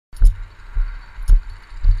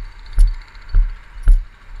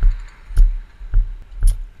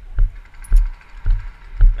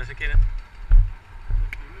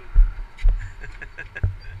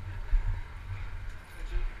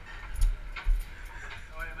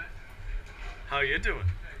How you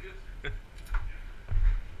doing?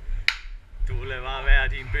 Du lader bare være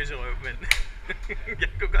din bøsserøv, men jeg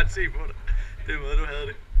kunne godt se på dig. Den måde du havde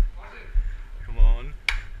det. Come on.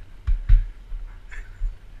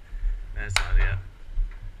 That's not it.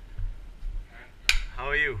 How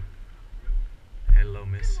are you? Hello,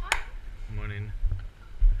 miss. Good morning.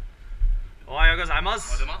 Ohayou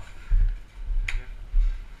gozaimasu.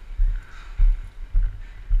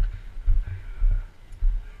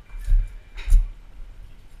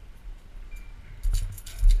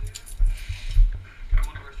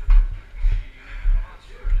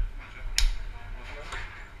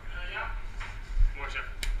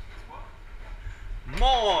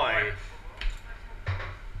 Moi!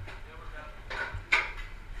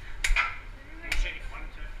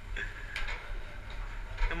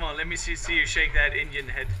 Come on, let me see you shake that Indian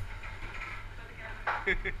head.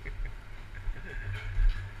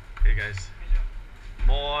 Hey guys.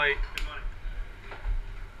 Moi!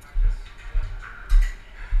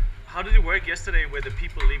 How did it work yesterday with the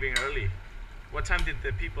people leaving early? What time did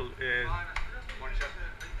the people...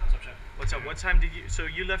 What's up? What time did you... So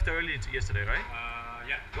you left early yesterday, right?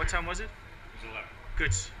 Yeah. What time was it? It was 11.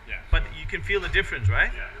 Good. Yeah. But you can feel the difference,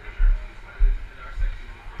 right? Yeah.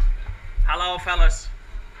 Hello, fellas.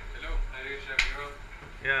 Hello. How are you, Chef? You're up?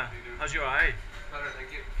 Yeah. How's your eye? Better,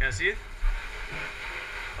 thank you. Can I see it?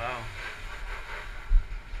 Wow.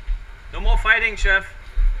 No more fighting, chef.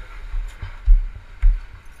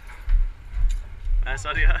 That's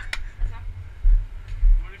all.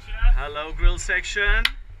 Hello, grill section.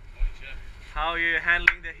 How are you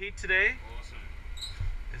handling the heat today? Awesome.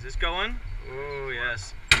 Is this going? Oh,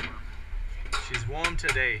 yes. She's warm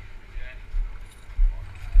today.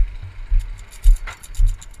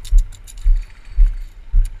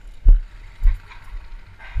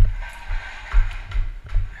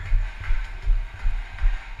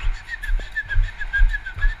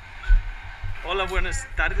 Hola, buenas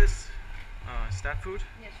tardes. Is that food?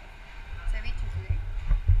 Yes. Ceviche today.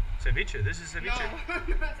 Ceviche. This is ceviche. No, not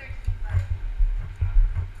ceviche.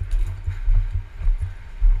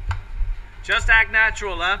 Just act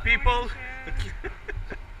natural, huh, people?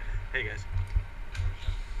 Hey guys.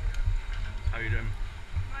 How are you doing?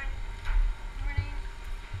 Morning.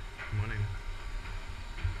 Good morning.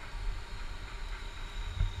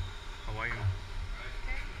 How are you?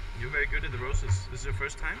 You're very good at the roses. This is your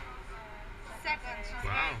first time? Second.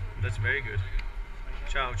 Wow, that's very good.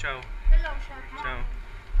 Ciao, ciao. Hello, chef. Ciao.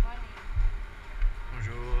 Morning.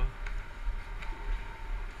 Bonjour.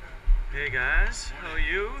 Hey guys, how are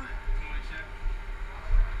you?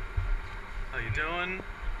 How you doing?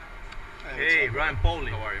 Hey, Ryan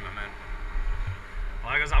Bowley. How are you, my man?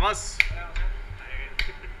 Ohayou gozaimasu.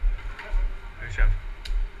 Hey chef,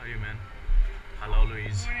 how are you, man? Hello,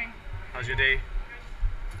 Louise. Morning. How's your day?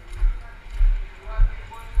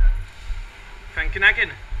 Van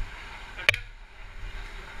Knacken.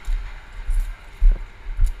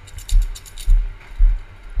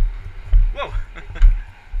 Whoa.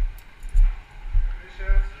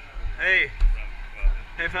 Hey.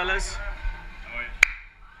 Hey fellas. How are you?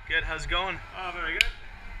 Good, how's it going? Oh, very good.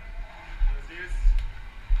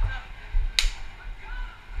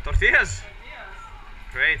 Tortillas?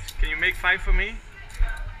 Great. Can you make 5 for me?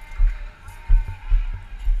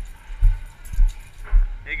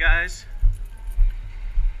 Hey guys.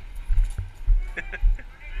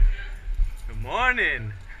 Good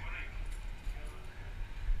morning.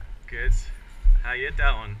 Good. How you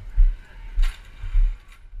doing?